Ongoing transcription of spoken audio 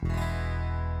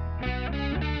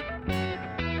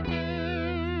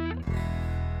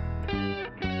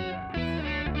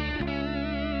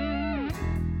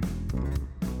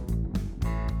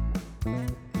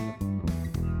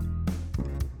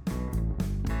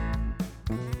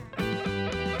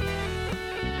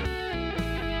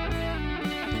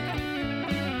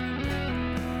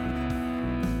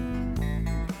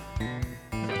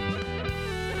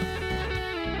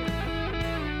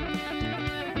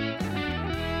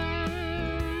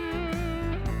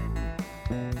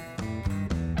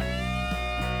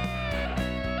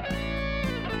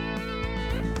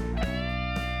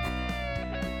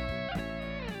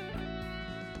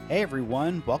Hey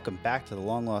everyone, welcome back to the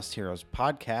Long Lost Heroes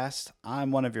podcast.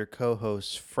 I'm one of your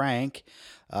co-hosts, Frank.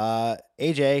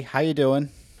 AJ, how you doing?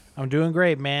 I'm doing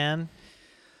great, man.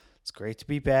 It's great to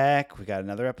be back. We got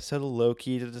another episode of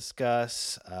Loki to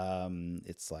discuss.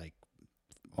 It's like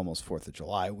almost 4th of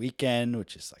July weekend,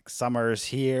 which is like summer's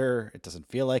here. It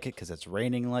doesn't feel like it because it's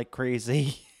raining like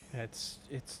crazy. It's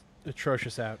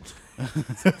atrocious out.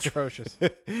 It's atrocious.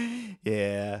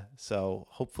 Yeah, so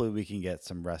hopefully we can get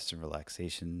some rest and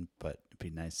relaxation, but it'd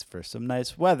be nice for some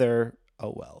nice weather.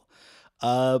 Oh well.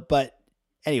 But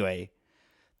anyway,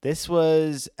 this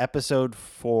was episode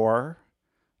 4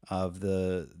 of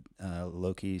the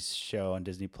Loki's show on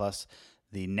Disney Plus.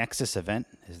 The Nexus event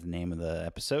is the name of the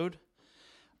episode.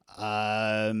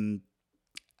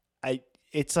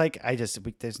 It's like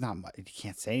there's not much, you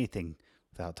can't say anything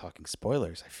without talking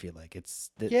spoilers. I feel like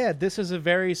Yeah, this is a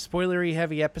very spoilery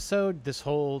heavy episode.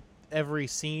 Every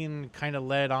scene kind of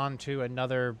led on to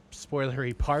another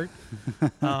spoilery part.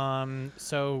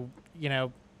 So,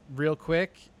 real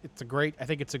quick, I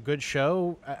think it's a good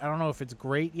show. I don't know if it's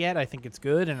great yet. I think it's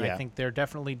good. And Yeah. I think they're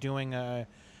definitely doing a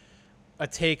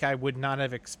take I would not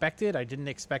have expected. I didn't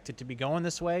expect it to be going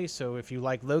this way. So if you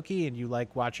like Loki and you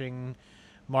like watching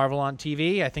Marvel on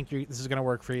TV, I think this is going to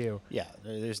work for you. Yeah,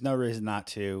 there's no reason not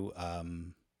to.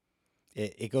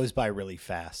 It goes by really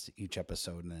fast each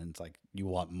episode, and then it's like you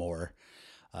want more.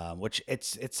 Which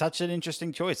it's such an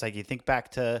interesting choice. Like you think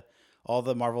back to all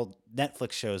the Marvel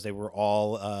Netflix shows, they were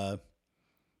all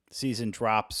season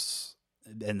drops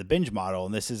and the binge model,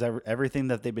 and this is everything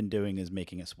that they've been doing is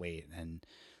making us wait. And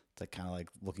it's like kind of like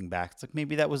looking back, it's like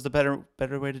maybe that was the better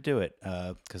way to do it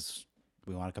because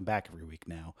we want to come back every week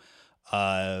now.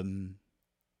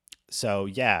 So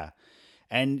yeah,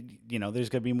 and there's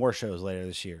going to be more shows later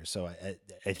this year. So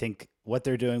I think what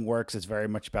they're doing works. It's very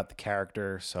much about the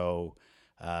character. So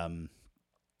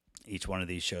each one of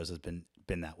these shows has been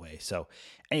that way. So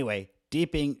anyway,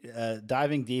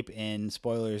 diving deep in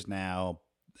spoilers now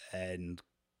and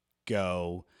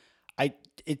go.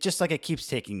 It just like it keeps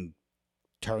taking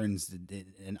turns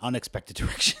in unexpected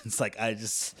directions. Like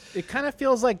It kind of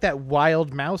feels like that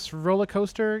Wild Mouse roller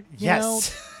coaster. You know?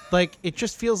 Like it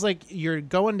just feels like you're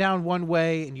going down one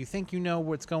way and you think you know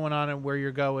what's going on and where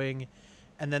you're going,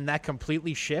 and then that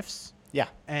completely shifts. Yeah.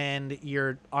 And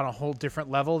you're on a whole different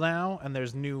level now, and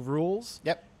there's new rules.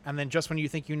 Yep. And then just when you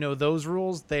think you know those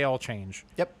rules, they all change.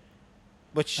 Yep.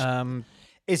 Which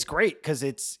is great because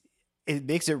it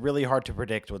makes it really hard to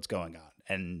predict what's going on,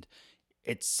 and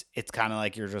it's kind of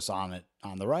like you're just on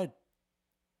the ride.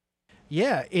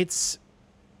 Yeah, it's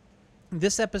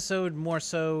this episode more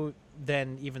so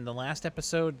than even the last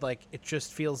episode. Like it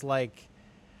just feels like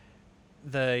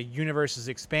the universe is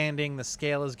expanding, the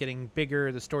scale is getting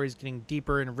bigger, the story's getting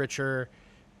deeper and richer.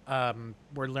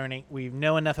 We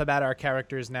know enough about our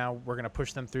characters now. We're going to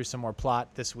push them through some more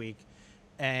plot this week.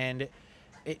 And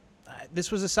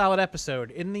this was a solid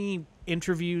episode. In the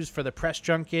interviews for the press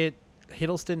junket,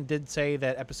 Hiddleston did say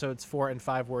that episodes 4 and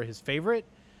 5 were his favorite.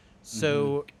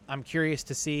 So I'm curious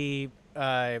to see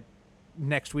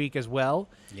next week as well.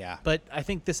 Yeah. But I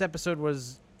think this episode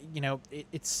was,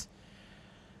 it's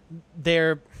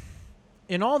there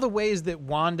in all the ways that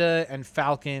Wanda and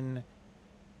Falcon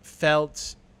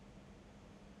felt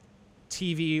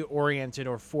TV oriented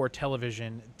or for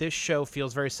television. This show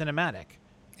feels very cinematic.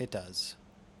 It does.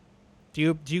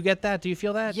 Do you get that? Do you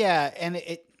feel that? Yeah, and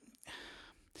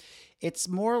it's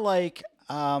more like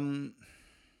I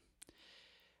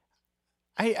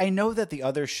know that the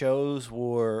other shows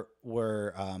were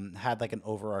had like an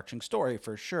overarching story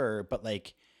for sure, but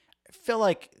like I feel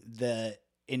like the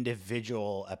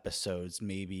individual episodes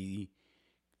maybe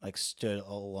like stood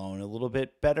alone a little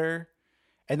bit better.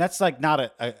 And that's like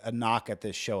not a knock at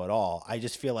this show at all. I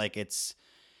just feel like this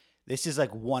is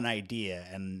like one idea,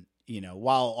 and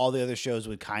while all the other shows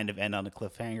would kind of end on a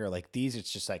cliffhanger, like these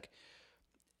it's just like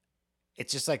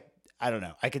I don't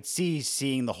know. I could see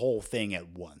seeing the whole thing at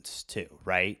once too,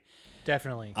 right?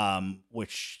 Definitely.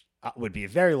 Which would be a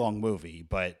very long movie,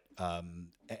 but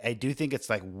I do think it's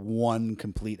like one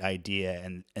complete idea,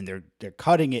 and they're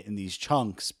cutting it in these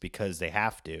chunks because they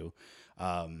have to.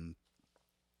 But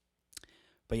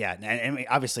yeah, and I mean,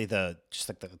 obviously the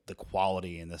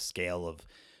quality and the scale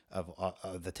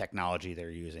of the technology they're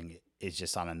using is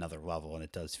just on another level, and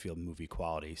it does feel movie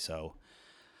quality. So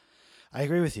I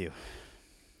agree with you.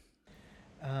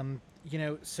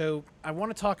 So I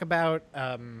want to talk about.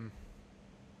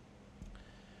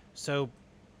 So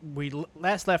we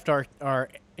last left our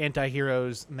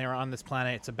anti-heroes, and they were on this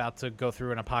planet. It's about to go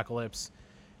through an apocalypse,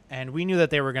 and we knew that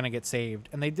they were going to get saved.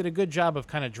 And they did a good job of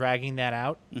kind of dragging that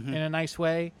out in a nice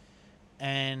way.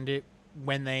 And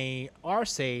when they are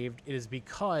saved, it is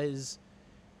because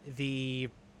the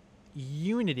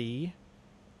unity,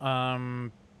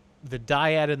 the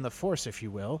dyad and the force, if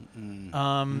you will,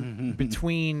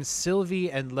 between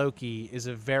Sylvie and Loki is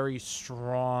a very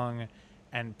strong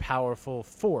and powerful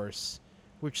force,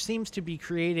 which seems to be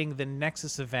creating the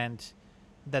Nexus event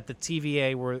that the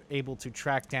TVA were able to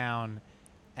track down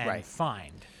and Right.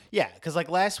 find. Yeah, because like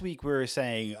last week we were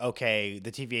saying, okay,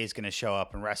 the TVA is going to show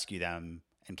up and rescue them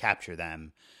and capture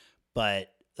them,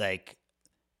 but like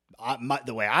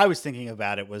the way I was thinking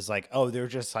about it was like, oh, they're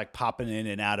just like popping in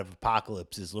and out of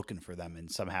apocalypses looking for them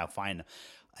and somehow find them.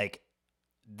 Like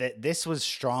this was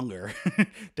stronger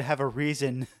to have a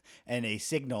reason and a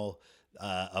signal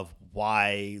of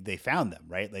why they found them,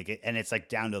 right? Like, and it's like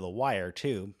down to the wire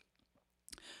too,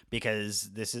 because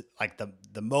this is like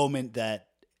the moment that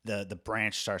the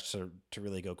branch starts to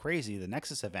really go crazy. The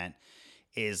Nexus event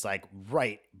is like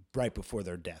right before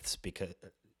their deaths because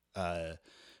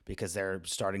they're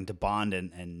starting to bond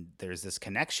and there's this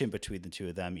connection between the two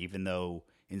of them, even though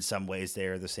in some ways they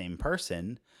are the same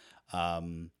person.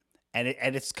 And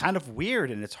it's kind of weird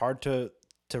and it's hard to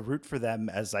root for them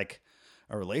as like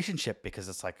a relationship because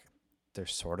it's like they're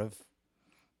sort of,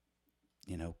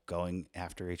 going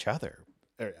after each other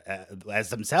as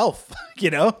themselves,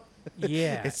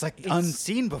 Yeah, it's like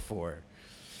unseen before.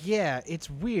 Yeah, it's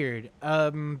weird.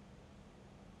 I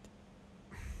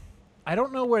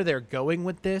don't know where they're going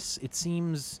with this. It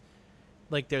seems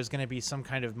like there's going to be some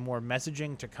kind of more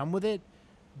messaging to come with it,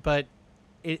 but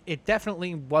it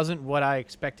definitely wasn't what I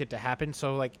expected to happen.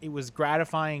 So like it was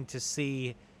gratifying to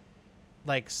see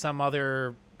like some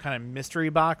other kind of mystery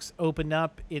box open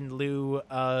up in lieu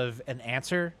of an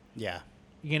answer. Yeah.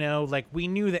 Like we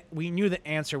knew the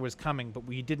answer was coming, but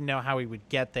we didn't know how we would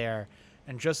get there.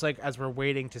 And just like as we're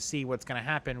waiting to see what's going to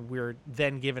happen, we're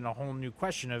then given a whole new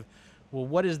question of, well,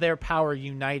 what does their power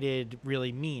united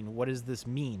really mean? What does this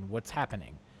mean? What's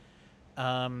happening?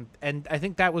 And I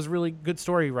think that was really good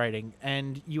story writing.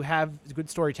 And you have good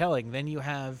storytelling. Then you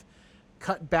have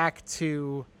cut back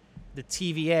to the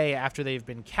TVA after they've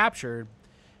been captured.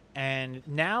 And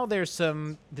now there's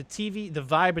the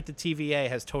vibe at the TVA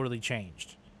has totally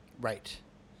changed. Right.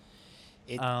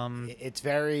 It's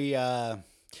very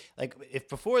like if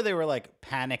before they were like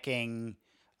panicking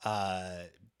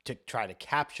to try to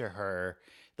capture her,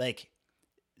 like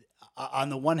on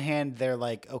the one hand they're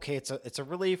like, okay, it's a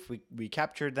relief, we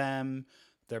captured them,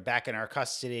 they're back in our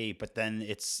custody, but then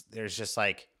there's just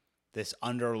like this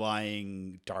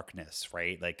underlying darkness,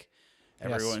 right? Like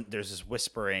everyone, there's this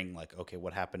whispering like, okay,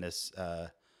 what happened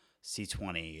to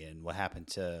C20 and what happened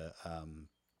to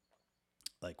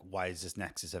like, why is this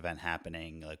Nexus event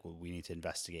happening? Like, well, we need to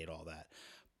investigate all that.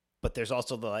 But there's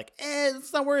also the like,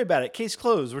 let's not worry about it. Case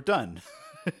closed. We're done.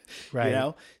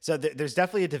 Right. So there's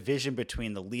definitely a division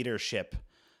between the leadership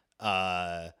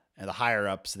and the higher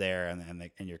ups there,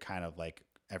 and your kind of like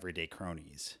everyday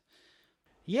cronies.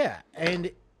 Yeah,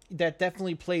 and that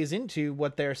definitely plays into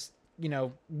what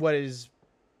what is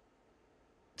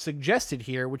suggested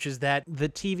here, which is that the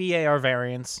TVA are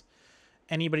variants.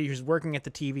 Anybody who's working at the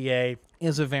TVA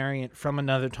is a variant from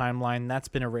another timeline that's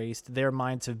been erased. Their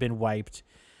minds have been wiped.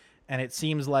 And it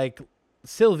seems like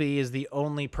Sylvie is the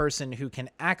only person who can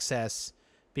access,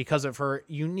 because of her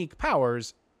unique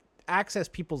powers, access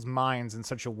people's minds in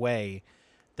such a way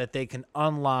that they can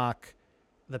unlock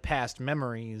the past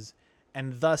memories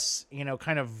and thus,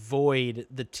 kind of void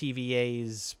the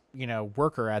TVA's,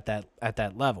 worker at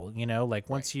that level, like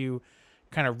once you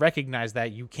kind of recognize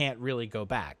that, you can't really go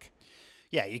back.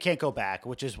 Yeah, you can't go back,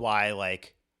 which is why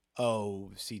like,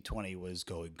 oh, C20 was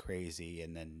going crazy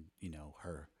and then,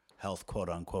 her health, quote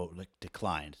unquote, like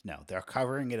declined. No, they're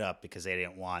covering it up because they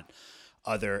didn't want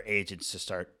other agents to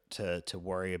start to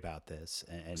worry about this.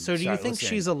 And so do you think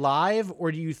she's alive,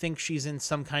 or do you think she's in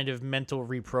some kind of mental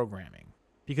reprogramming?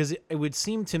 Because it would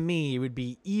seem to me it would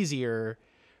be easier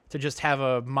to just have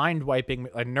a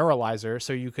neuralizer,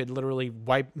 so you could literally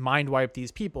mind wipe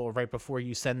these people right before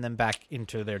you send them back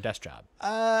into their desk job.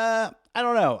 I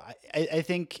don't know. I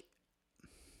think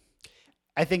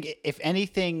if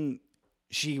anything,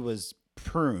 she was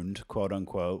pruned, quote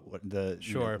unquote, with the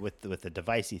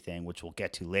devicey thing, which we'll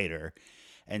get to later.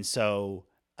 And so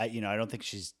I don't think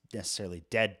she's necessarily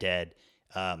dead.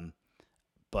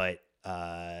 But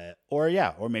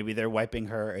or maybe they're wiping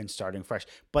her and starting fresh.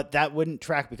 But that wouldn't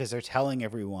track because they're telling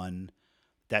everyone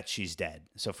that she's dead.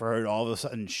 So for her to all of a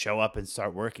sudden show up and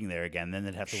start working there again, then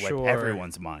they'd have to wipe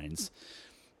everyone's minds.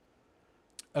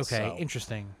 Okay,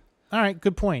 interesting. All right,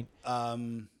 good point.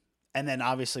 And then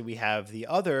obviously we have the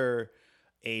other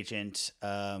agent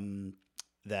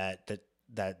that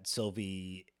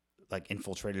Sylvie like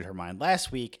infiltrated her mind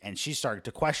last week, and she started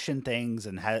to question things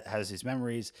and has these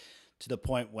memories to the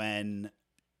point when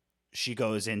she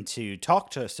goes in to talk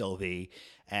to Sylvie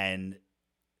and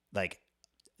like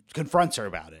confronts her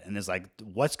about it and is like,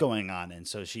 what's going on? And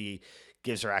so she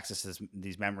gives her access to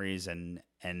these memories and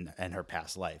her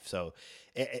past life. So,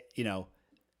 you know,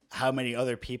 how many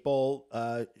other people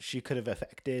she could have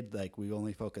affected. Like, we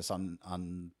only focus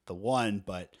on the one,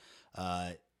 but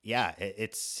yeah,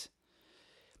 it's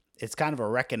kind of a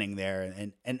reckoning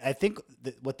there. And I think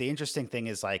what the interesting thing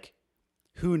is, like,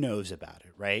 who knows about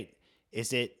it, right?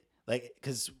 Is it like,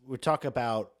 because we talk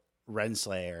about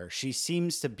Renslayer,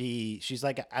 she's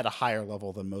like at a higher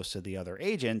level than most of the other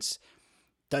agents.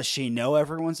 Does she know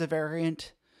everyone's a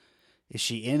variant? Is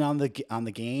she in on the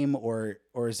game, or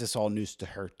is this all news to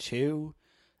her too?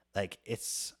 Like,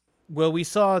 it's... Well, we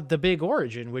saw the big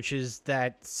origin, which is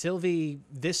that Sylvie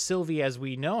as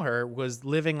we know her, was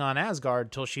living on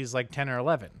Asgard till she's like 10 or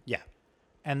 11. Yeah.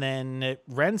 And then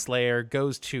Renslayer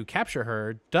goes to capture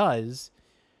her,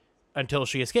 until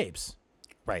she escapes.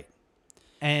 Right.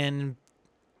 And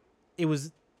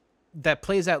that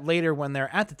plays out later when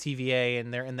they're at the TVA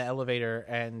and they're in the elevator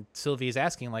and Sylvie's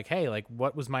asking, like, hey, like,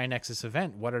 what was my Nexus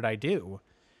event? What did I do?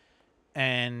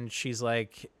 And she's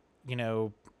like, you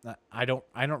know, I don't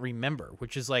remember,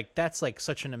 which is like, that's like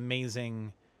such an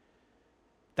amazing,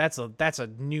 that's a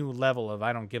new level of,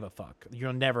 I don't give a fuck.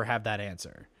 You'll never have that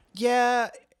answer. Yeah.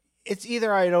 It's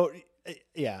either I don't,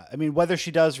 yeah. I mean, whether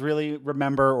she does really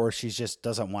remember or she just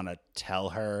doesn't want to tell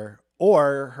her,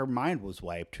 or her mind was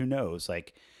wiped, who knows?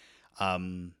 Like,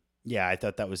 yeah, I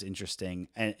thought that was interesting.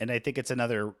 And I think it's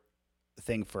another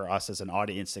thing for us as an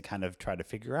audience to kind of try to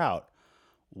figure out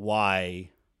why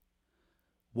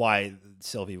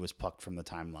Sylvie was plucked from the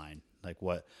timeline. Like,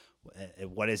 what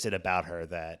is it about her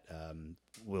that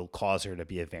will cause her to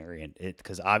be a variant?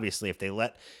 Because obviously, if they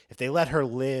let her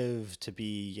live to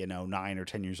be, you know, 9 or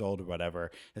 10 years old or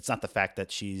whatever, it's not the fact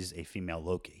that she's a female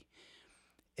Loki.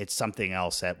 It's something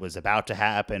else that was about to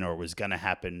happen or was going to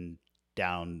happen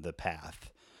down the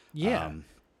path. Yeah.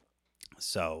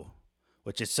 So,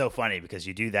 which is so funny because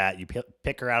you do that, you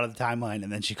pick her out of the timeline,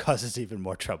 and then she causes even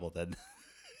more trouble than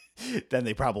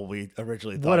they probably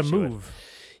originally thought. What a she would. move.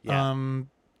 Yeah.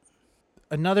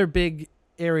 Another big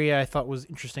area I thought was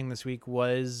interesting this week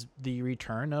was the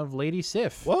return of Lady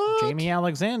Sif. What? Jamie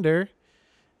Alexander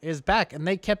is back, and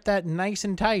they kept that nice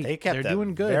and tight. They're that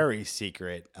doing good. Very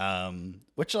secret,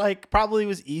 which like probably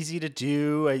was easy to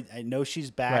do. I know she's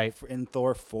back in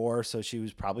Thor 4, so she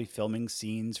was probably filming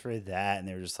scenes for that, and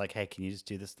they were just like, "Hey, can you just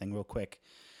do this thing real quick?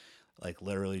 Like,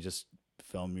 literally just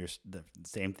film the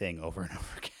same thing over and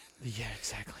over again." Yeah,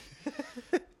 exactly.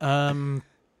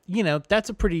 You know, that's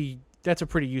a pretty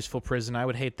useful prison. I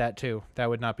would hate that too. That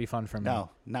would not be fun for me. No,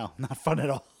 not fun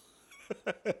at all.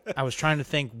 I was trying to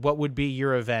think, what would be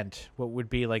your event? What would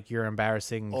be like your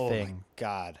embarrassing thing? Oh my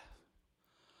God.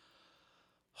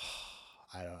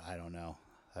 I don't know.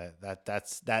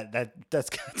 That's gonna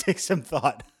take some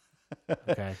thought.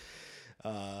 Okay.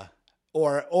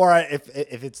 Or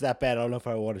if it's that bad, I don't know if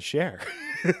I want to share.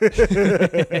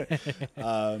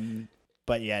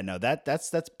 But yeah, no,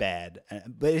 that's bad.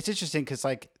 But it's interesting because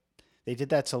like they did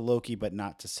that to Loki, but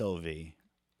not to Sylvie.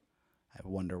 I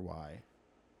wonder why.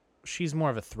 She's more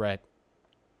of a threat,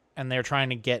 and they're trying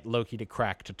to get Loki to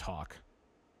crack to talk.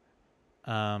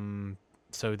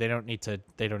 So they don't need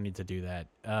to do that.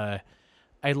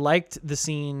 I liked the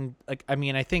scene. Like, I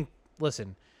mean, I think,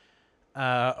 listen,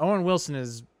 Owen Wilson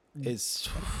is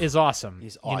awesome.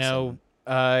 He's awesome. You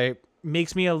know,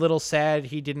 makes me a little sad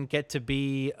he didn't get to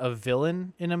be a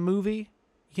villain in a movie,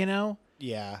 you know?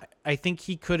 Yeah. I think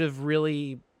he could have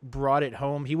really brought it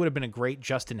home. He would have been a great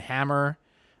Justin Hammer.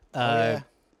 Yeah.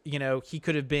 You know, he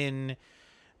could have been,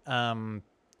 I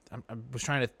was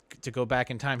trying to go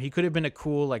back in time. He could have been a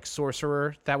cool, like,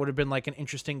 sorcerer. That would have been, like, an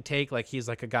interesting take. Like, he's,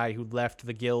 like, a guy who left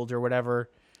the guild or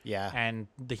whatever. Yeah. And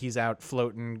he's out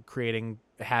floating, creating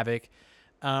havoc.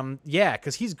 Yeah,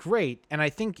 because he's great. And I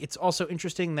think it's also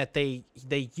interesting that they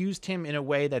used him in a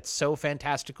way that's so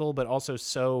fantastical, but also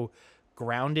so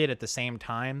grounded at the same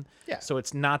time. Yeah. So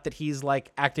it's not that he's,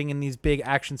 like, acting in these big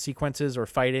action sequences or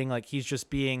fighting. Like, he's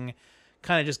just being...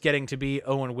 kind of just getting to be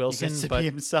Owen Wilson, He gets to but be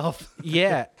himself.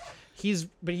 yeah, he's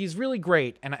really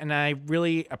great, and I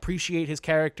really appreciate his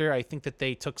character. I think that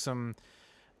they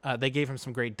gave him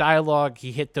some great dialogue.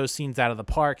 He hit those scenes out of the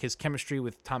park. His chemistry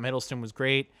with Tom Hiddleston was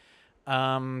great.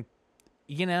 You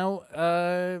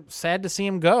know, sad to see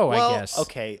him go. Well, I guess.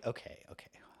 Okay.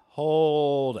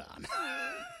 Hold on.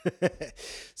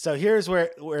 So here's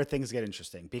where things get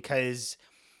interesting, because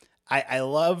I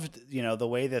loved, the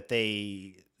way that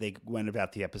they went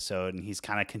about the episode, and he's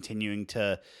kind of continuing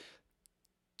to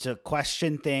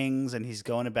question things, and he's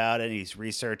going about it, and he's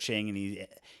researching, and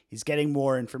he's getting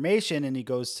more information, and he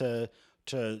goes to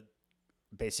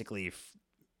basically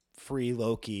free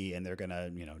Loki, and they're gonna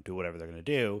do whatever they're gonna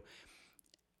do,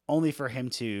 only for him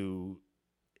to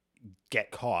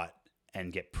get caught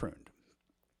and get pruned.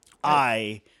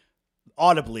 I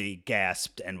audibly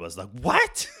gasped and was like,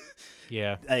 "What?"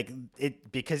 Yeah. Like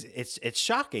because it's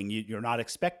shocking. You're not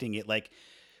expecting it. Like,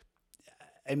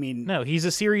 I mean, No, he's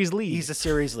a series lead. he's a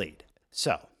series lead.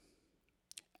 So,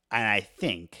 and I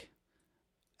think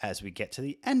as we get to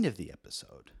the end of the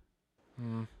episode,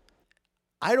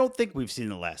 I don't think we've seen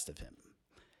the last of him,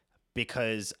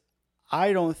 because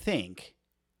I don't think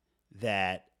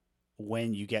that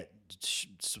when you get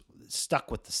stuck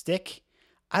with the stick,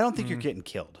 I don't think you're getting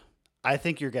killed. I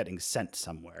think you're getting sent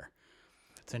somewhere.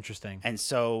 That's interesting. And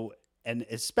so, and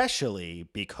especially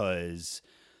because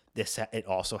it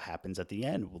also happens at the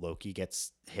end. Loki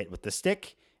gets hit with the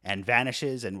stick and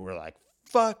vanishes, and we're like,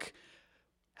 fuck.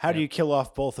 How do you kill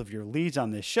off both of your leads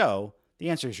on this show? The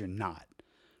answer is you're not.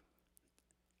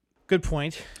 Good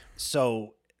point.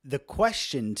 So the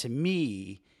question to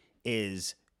me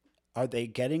is, are they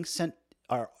getting sent?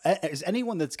 Is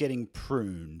anyone that's getting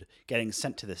pruned getting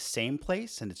sent to the same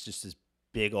place, and it's just this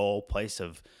big old place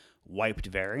of wiped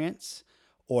variants?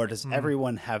 Or does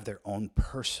everyone have their own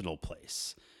personal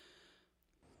place?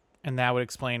 And that would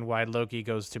explain why Loki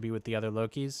goes to be with the other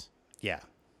Lokis. Yeah.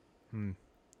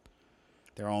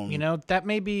 Their own. That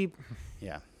may be...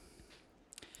 Yeah.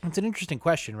 It's an interesting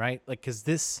question, right? Like, because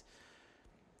this...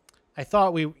 I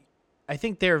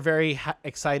think they're very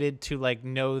excited to, like,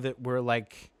 know that we're,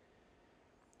 like...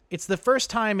 It's the first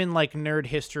time in, like, nerd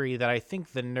history that I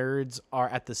think the nerds are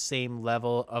at the same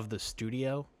level of the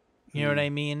studio. You know what I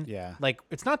mean? Yeah. Like,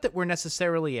 it's not that we're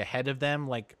necessarily ahead of them.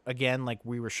 Like, again, like,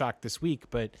 we were shocked this week,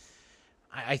 but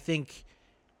I think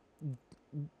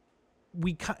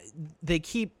they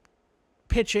keep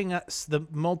pitching us the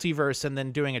multiverse and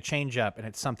then doing a change up, and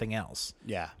it's something else.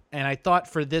 Yeah. And I thought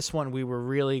for this one, we were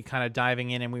really kind of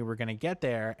diving in, and we were going to get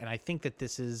there. And I think that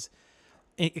this is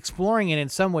exploring it in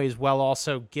some ways while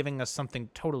also giving us something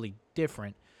totally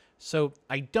different. So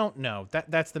I don't know.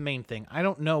 That's the main thing. I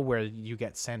don't know where you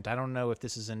get sent. I don't know if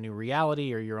this is a new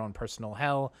reality or your own personal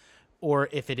hell, or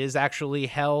if it is actually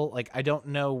hell. Like, I don't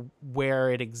know where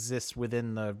it exists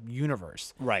within the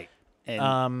universe. Right.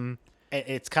 And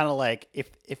it's kind of like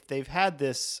if they've had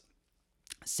this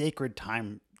sacred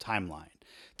timeline.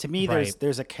 To me, Right.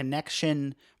 there's a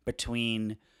connection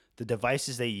between the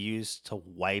devices they use to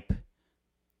wipe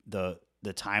the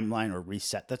timeline or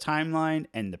reset the timeline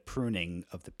and the pruning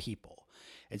of the people.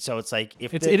 And so it's like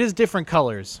It is different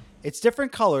colors. it's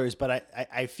different colors, but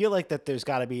I feel like that there's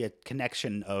got to be a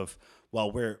connection of,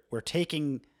 well, we're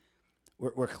cleaning,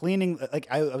 like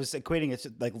I was equating it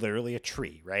to like literally a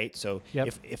tree, right? So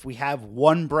Yep. if we have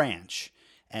one branch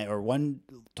or one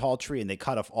tall tree and they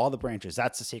cut off all the branches,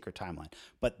 that's the sacred timeline.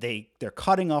 But they're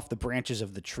cutting off the branches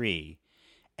of the tree,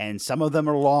 and some of them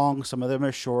are long, some of them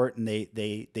are short, and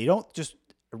they don't just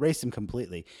erase them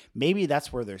completely. Maybe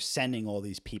that's where they're sending all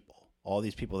these people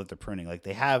that they're pruning. Like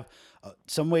they have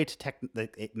some way to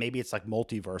maybe it's like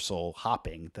multiversal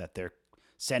hopping, that they're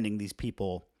sending these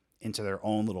people into their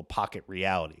own little pocket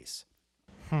realities.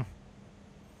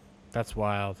 That's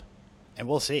wild. And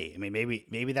we'll see. I mean,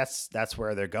 maybe that's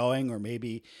where they're going, or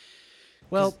maybe.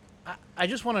 Well, I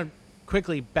just want to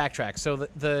quickly backtrack. So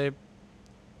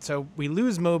so we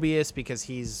lose Mobius because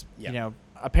he's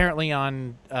apparently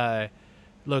on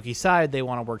Loki's side. They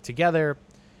want to work together.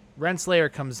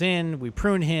 Renslayer comes in. We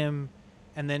prune him,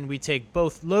 and then we take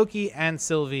both Loki and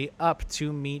Sylvie up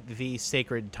to meet the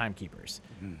sacred timekeepers.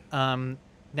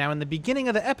 Now, in the beginning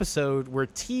of the episode, we're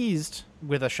teased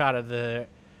with a shot of the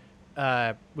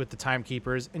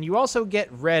timekeepers, and you also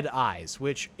get red eyes,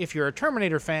 which, if you're a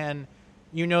Terminator fan,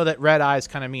 you know that red eyes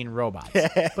kind of mean robots.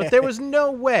 But there was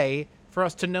no way for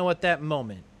us to know at that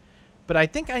moment. But I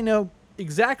think I know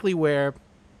exactly where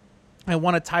I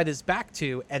want to tie this back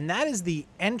to, and that is the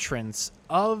entrance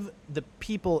of the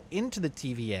people into the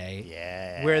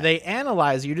TVA, where they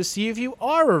analyze you to see if you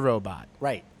are a robot.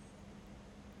 Right.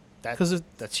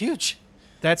 That's huge.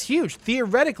 That's huge.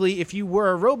 Theoretically, if you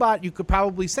were a robot, you could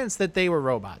probably sense that they were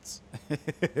robots.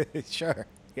 Sure.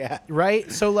 Yeah.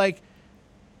 Right? So, like,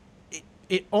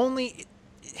 it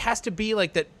has to be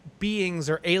like that beings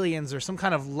or aliens or some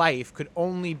kind of life could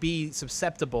only be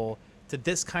susceptible to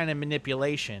this kind of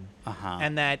manipulation,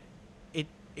 and that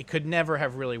it could never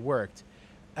have really worked.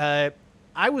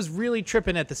 I was really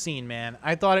tripping at the scene, man.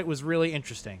 I thought it was really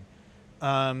interesting.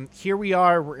 Here we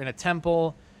are. We're in a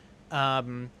temple,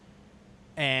 and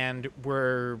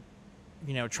we're,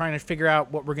 trying to figure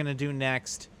out what we're gonna do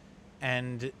next.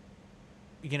 And,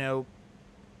 you know,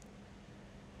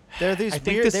 They're I these think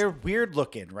weird. this. They're weird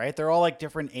looking, right? They're all like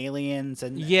different aliens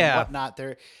and Yeah. whatnot.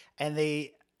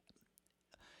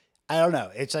 I don't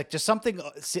know. It's like just something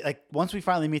like once we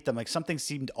finally meet them, like something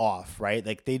seemed off, right?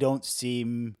 Like they don't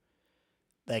seem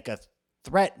like a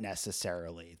threat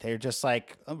necessarily. They're just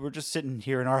like, oh, we're just sitting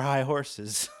here in our high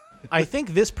horses. I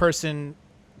think this person,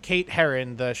 Kate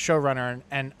Herron, the showrunner,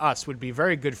 and us would be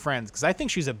very good friends because I think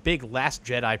she's a big Last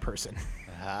Jedi person.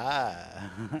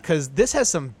 Because this has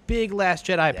some big Last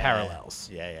Jedi parallels.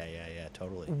 Yeah,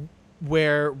 totally.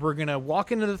 Where we're going to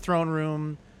walk into the throne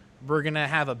room, we're going to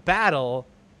have a battle,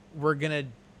 we're going to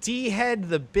de-head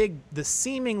the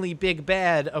seemingly big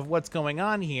bad of what's going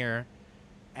on here,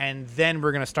 and then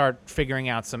we're going to start figuring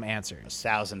out some answers.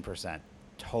 1,000%.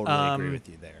 Totally agree with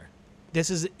you there. This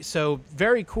is so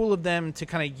very cool of them to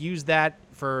kind of use that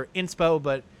for inspo,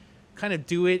 but kind of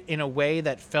do it in a way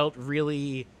that felt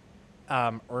really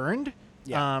earned.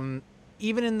 Yeah.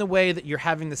 Even in the way that you're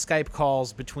having the Skype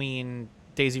calls between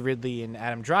Daisy Ridley and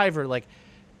Adam Driver, like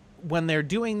when they're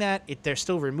doing that, they're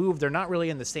still removed. They're not really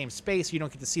in the same space. You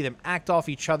don't get to see them act off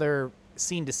each other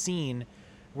scene to scene.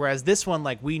 Whereas this one,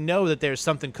 like, we know that there's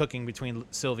something cooking between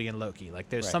Sylvie and Loki. Like,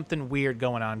 there's something weird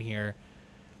going on here.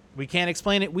 We can't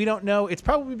explain it. We don't know. It's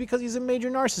probably because he's a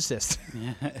major narcissist.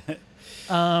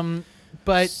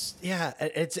 But yeah,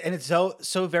 it's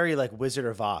so very like Wizard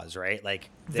of Oz, right? Like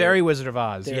very Wizard of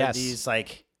Oz. They're Yes, these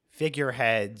like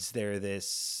figureheads. They're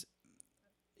this,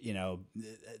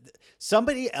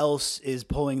 somebody else is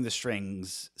pulling the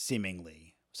strings,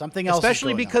 seemingly. Something else,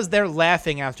 especially because they're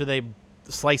laughing after they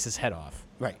slice his head off.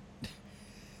 Right.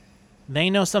 They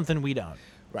know something we don't.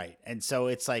 Right. And so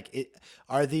it's like,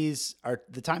 are the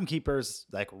timekeepers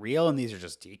like real and these are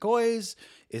just decoys?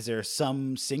 Is there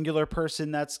some singular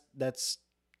person that's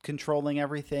controlling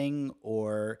everything?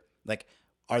 Or like,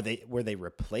 were they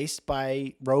replaced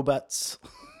by robots?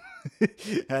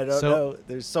 I don't know.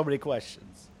 There's so many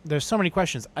questions. There's so many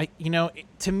questions.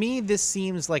 To me, this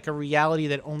seems like a reality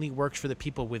that only works for the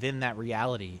people within that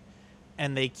reality.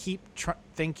 And they keep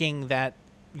thinking that,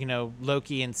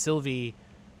 Loki and Sylvie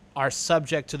are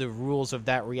subject to the rules of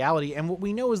that reality. And what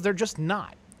we know is they're just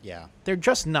not. Yeah. They're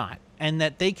just not. And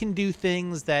that they can do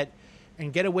things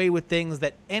and get away with things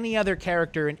that any other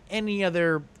character in any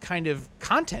other kind of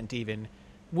content even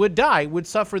would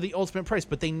suffer the ultimate price,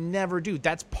 but they never do.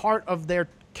 That's part of their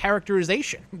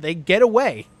characterization. They get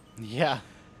away. Yeah.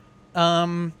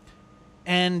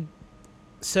 And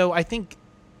so I think,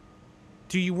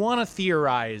 do you want to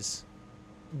theorize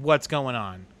what's going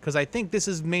on? Because I think this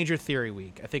is major theory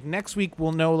week. I think next week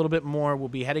we'll know a little bit more. We'll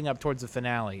be heading up towards the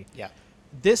finale. Yeah.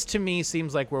 This, to me,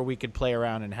 seems like where we could play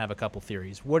around and have a couple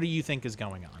theories. What do you think is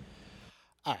going on?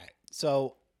 All right.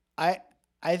 So I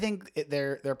think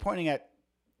they're pointing at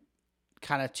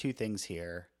kind of two things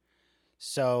here.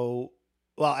 So,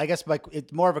 well, I guess like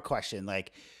it's more of a question.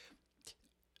 Like,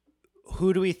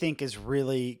 who do we think is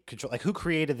really control? Like, who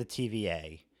created the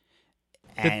TVA,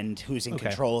 and who's in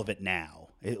control of it now?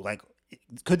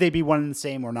 Could they be one and the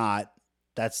same or not?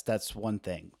 That's one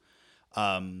thing.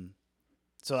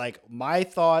 So like my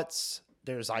thoughts,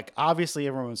 there's like obviously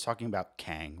everyone's talking about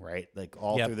Kang, right? Like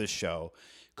all through this show.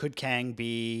 Could Kang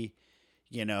be,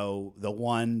 the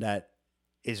one that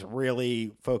is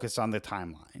really focused on the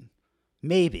timeline?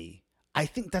 Maybe. I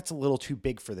think that's a little too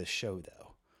big for this show though.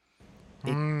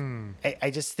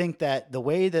 I just think that the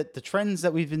way that the trends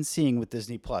that we've been seeing with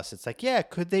Disney Plus, it's like, yeah,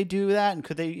 could they do that? And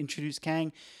could they introduce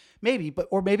Kang? Maybe,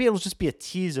 or maybe it'll just be a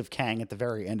tease of Kang at the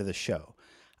very end of the show.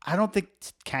 I don't think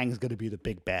Kang's going to be the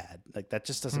big bad. Like that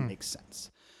just doesn't make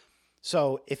sense.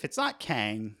 So if it's not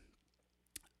Kang,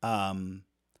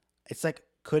 it's like,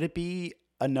 could it be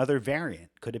another variant?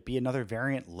 Could it be another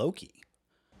variant Loki?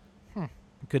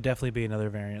 Could definitely be another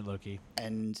variant Loki.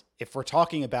 And if we're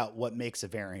talking about what makes a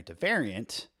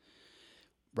variant,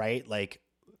 right? Like,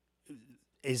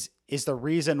 is the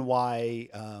reason why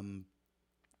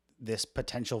this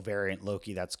potential variant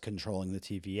Loki that's controlling the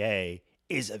TVA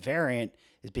is a variant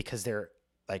is because they're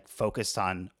like focused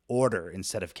on order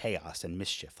instead of chaos and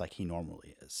mischief like he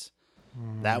normally is.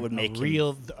 That would make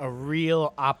a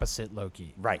real opposite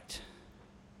Loki. Right.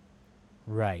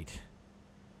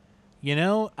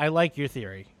 I like your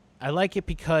theory. I like it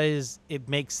because it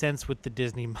makes sense with the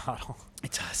Disney model.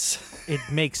 It does. It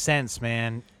makes sense,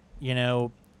 man.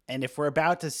 And if we're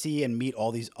about to see and meet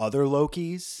all these other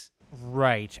Lokis,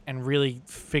 right, and really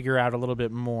figure out a little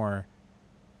bit more.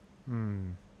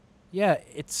 Yeah,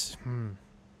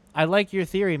 I like your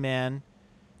theory, man.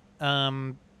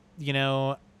 You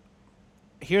know,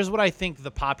 here's what I think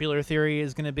the popular theory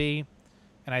is going to be,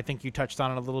 and I think you touched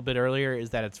on it a little bit earlier,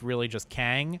 is that it's really just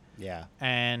Kang. Yeah.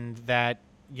 And that,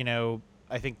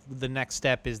 I think the next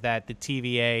step is that the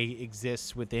TVA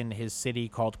exists within his city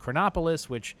called Chronopolis,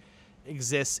 which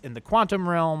exists in the quantum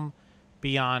realm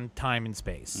beyond time and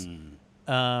space.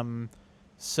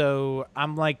 So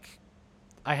I'm like,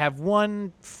 I have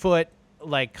one foot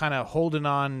like kind of holding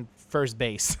on first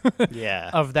base Yeah.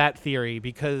 of that theory,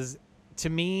 because to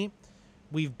me,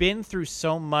 we've been through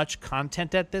so much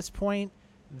content at this point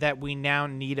that we now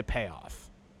need a payoff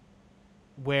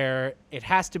where it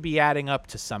has to be adding up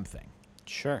to something.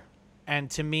 Sure.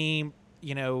 And to me,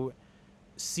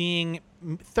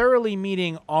 thoroughly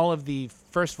meeting all of the,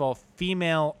 first of all,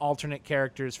 female alternate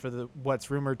characters for the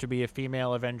what's rumored to be a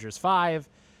female Avengers 5,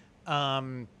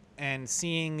 and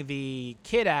seeing the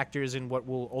kid actors in what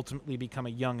will ultimately become a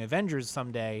young Avengers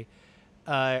someday,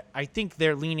 I think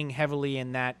they're leaning heavily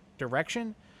in that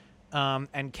direction.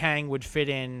 And Kang would fit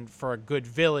in for a good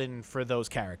villain for those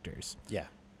characters. Yeah.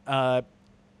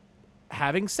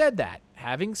 Having said that,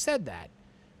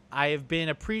 I have been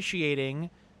appreciating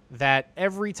that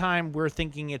every time we're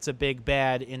thinking it's a big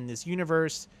bad in this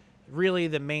universe, really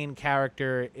the main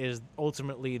character is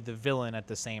ultimately the villain at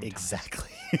the same time. Exactly.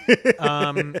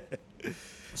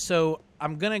 So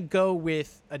I'm going to go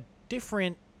with a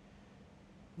different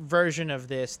version of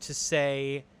this to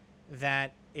say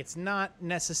that it's not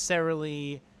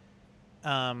necessarily...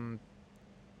 I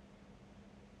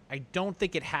don't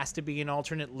think it has to be an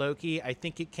alternate Loki. I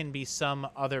think it can be some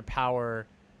other power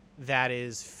that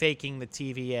is faking the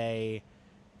TVA,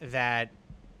 that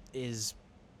is...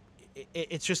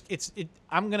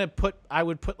 I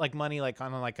would put like money like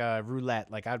on like a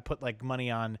roulette. Like I'd put like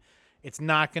money on, it's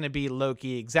not going to be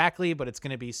Loki exactly, but it's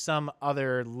going to be some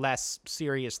other less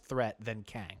serious threat than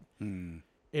Kang.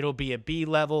 It'll be a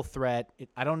B-level threat.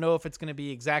 I don't know if it's going to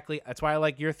be exactly. That's why I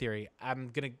like your theory. I'm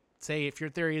going to say if your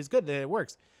theory is good, that it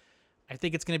works. I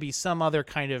think it's going to be some other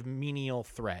kind of menial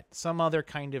threat, some other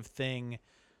kind of thing,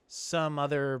 some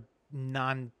other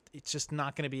it's just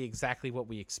not going to be exactly what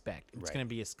we expect. It's Right. going to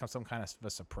be some kind of a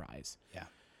surprise. Yeah.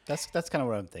 That's kind of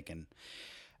what I'm thinking.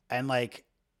 And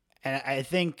I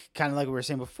think kind of like we were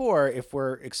saying before, if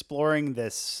we're exploring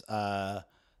this, like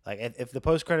if the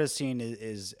post-credits scene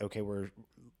is okay, we're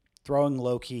throwing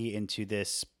Loki into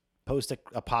this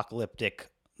post-apocalyptic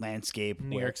landscape,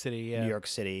 New York City, yeah. New York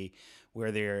City,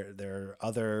 where there are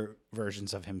other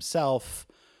versions of himself.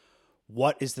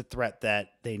 What is the threat that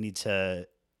they need to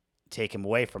take him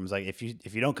away from? It's like, if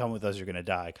you don't come with us, you're gonna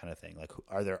die, kind of thing. Like,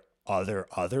 are there other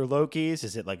Lokis?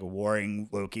 Is it like warring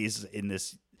Lokis in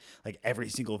this? Like every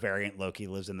single variant Loki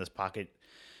lives in this pocket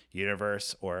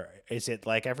universe, or is it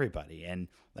like everybody? And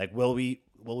like, will we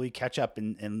catch up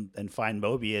and find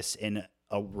Mobius in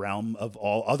a realm of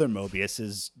all other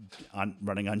Mobiuses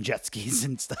running on jet skis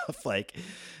and stuff, like,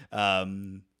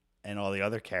 and all the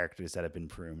other characters that have been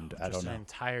pruned? I don't know. An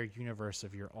entire universe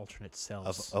of your alternate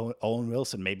selves. Of Owen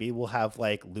Wilson. Maybe we'll have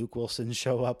like Luke Wilson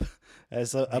show up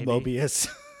as a Maybe. Mobius.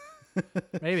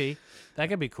 Maybe that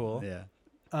could be cool. Yeah.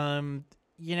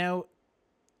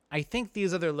 I think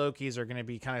these other Lokis are going to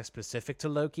be kind of specific to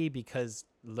Loki because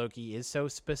Loki is so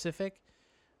specific.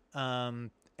 And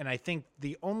I think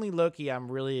the only Loki I'm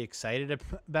really excited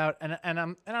about, and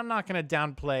I'm not going to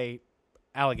downplay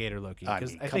Alligator Loki,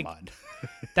 because I think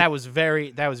that was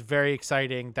very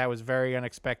exciting. That was very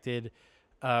unexpected.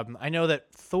 I know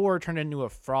that Thor turned into a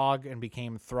frog and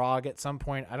became Throg at some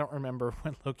point. I don't remember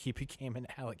when Loki became an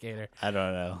alligator. I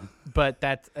don't know. But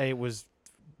that was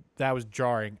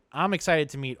jarring. I'm excited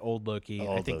to meet old Loki.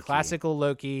 I think classical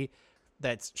Loki,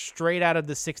 that's straight out of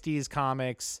the 60s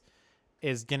comics,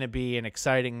 is going to be an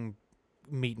exciting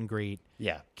meet and greet.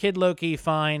 Yeah. Kid Loki,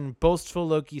 fine. Boastful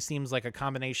Loki seems like a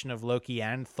combination of Loki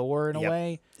and Thor in a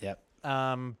way. Yep.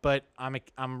 But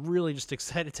I'm really just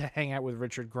excited to hang out with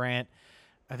Richard Grant.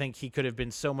 I think he could have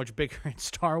been so much bigger in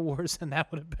Star Wars, and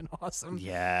that would have been awesome.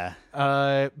 Yeah.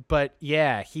 But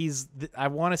yeah, I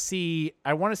want to see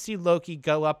Loki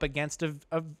go up against a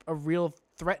real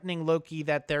threatening Loki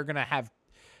that they're gonna have,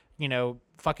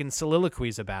 fucking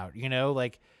soliloquies about.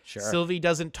 Like, Sure. Sylvie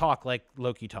doesn't talk like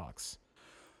Loki talks.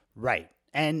 Right.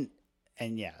 And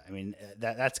yeah, I mean,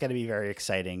 that's going to be very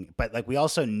exciting. But like, we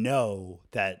also know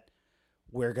that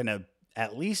we're going to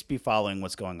at least be following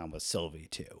what's going on with Sylvie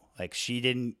too. Like, she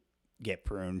didn't get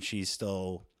pruned. She's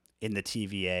still in the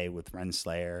TVA with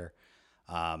Renslayer.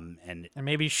 And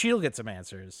maybe she'll get some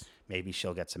answers.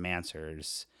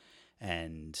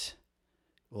 And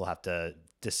we'll have to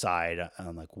decide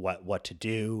on like what to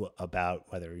do about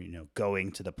whether,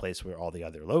 going to the place where all the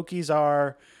other Lokis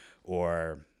are,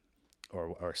 or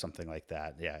or something like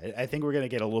that. Yeah, I think we're gonna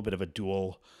get a little bit of a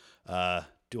dual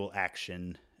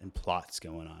action and plots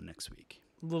going on next week.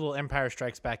 Little Empire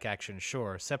Strikes Back action,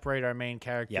 sure. Separate our main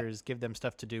characters, give them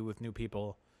stuff to do with new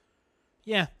people.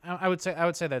 Yeah, I would say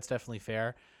that's definitely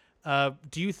fair.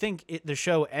 Do you think the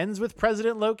show ends with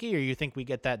President Loki, or you think we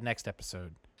get that next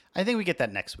episode? I think we get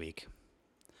that next week.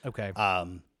 Okay.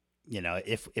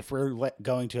 If we're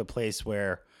going to a place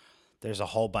where there's a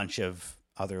whole bunch of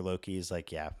other Lokis,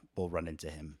 like, yeah, we'll run into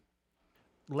him.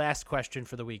 Last question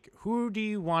for the week. Who do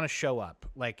you want to show up?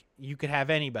 Like, you could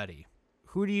have anybody.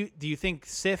 Who do you think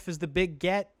Sif is the big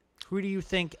get? Who do you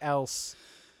think else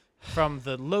from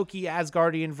the Loki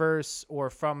Asgardian verse or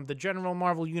from the general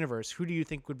Marvel universe? Who do you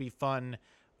think would be fun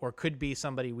or could be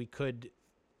somebody we could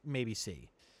maybe see?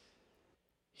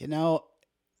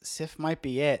 Sif might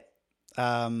be it.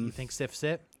 You think Sif's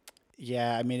it?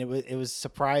 Yeah, I mean, it was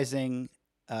surprising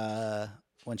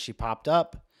when she popped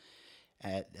up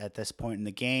at this point in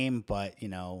the game, but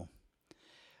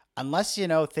unless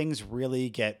things really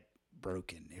get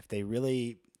broken, if they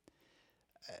really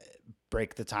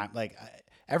break the time, like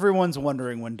everyone's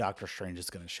wondering when Doctor Strange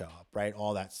is going to show up, right?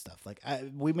 All that stuff. Like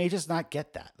we may just not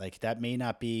get that. Like that may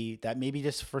be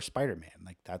just for Spider-Man.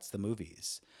 Like that's the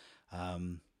movies.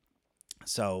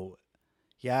 So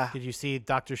yeah. Did you see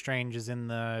Doctor Strange is in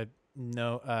the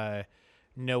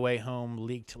No Way Home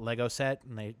leaked Lego set,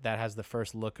 and that has the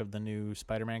first look of the new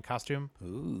Spider-Man costume?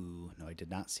 Ooh, no, I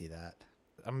did not see that.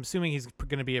 I'm assuming he's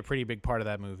going to be a pretty big part of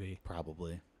that movie.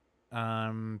 Probably.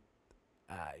 I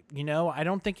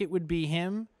don't think it would be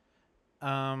him.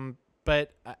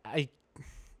 But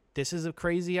this is a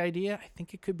crazy idea. I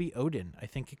think it could be Odin. I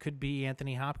think it could be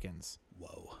Anthony Hopkins.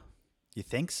 Whoa. You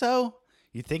think so?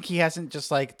 You think he hasn't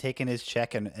just like taken his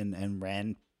check and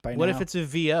ran by now? What if it's a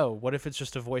VO? What if it's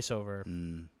just a voiceover?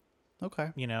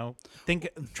 Okay.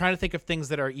 Trying to think of things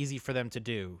that are easy for them to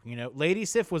do. Lady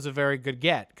Sif was a very good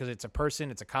get because it's a person,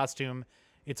 it's a costume,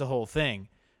 it's a whole thing.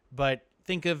 But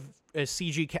think of a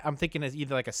CG. I'm thinking as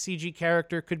either like a CG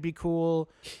character could be cool.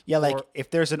 Yeah, like if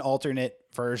there's an alternate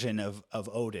version of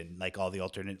Odin, like all the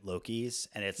alternate Lokis,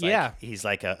 and it's like he's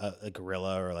like a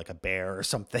gorilla or like a bear or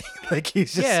something. Like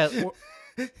he's just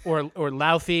or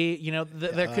Laufey.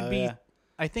 There could be. Yeah.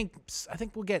 I think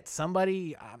we'll get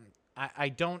somebody.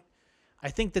 I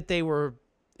think that they were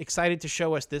excited to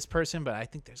show us this person, but I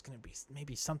think there's going to be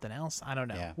maybe something else. I don't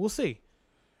know. Yeah. We'll see.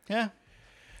 Yeah.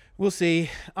 We'll see.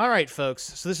 All right, folks.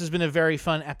 So this has been a very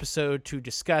fun episode to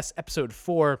discuss. Episode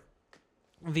 4,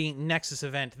 the Nexus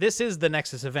event. This is the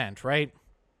Nexus event, right?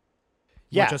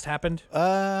 Yeah. What just happened?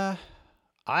 I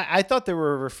thought they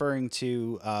were referring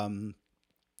to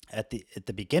at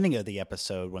the beginning of the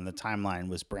episode when the timeline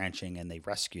was branching and they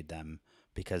rescued them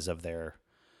because of their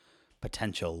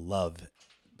potential love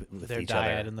with their each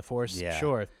dyad other in the Force. Yeah.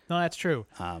 Sure. No, that's true.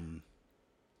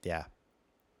 Yeah.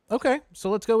 Okay, so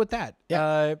let's go with that.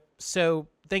 Yeah. So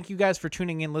thank you guys for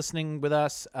tuning in, listening with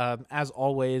us. As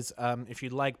always, if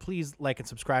you'd like, please like and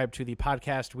subscribe to the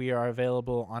podcast. We are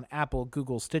available on Apple,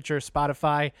 Google, Stitcher,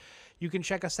 Spotify. You can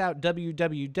check us out,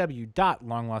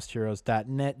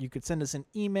 www.longlostheroes.net. You could send us an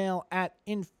email at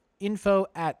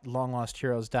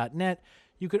info@longlostheroes.net.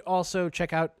 You could also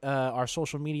check out our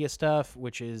social media stuff,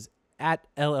 which is at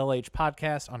LLH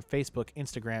Podcast on Facebook,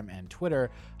 Instagram, and Twitter.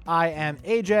 I am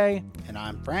AJ. And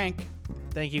I'm Frank.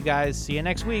 Thank you, guys. See you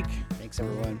next week. Thanks,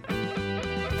 everyone.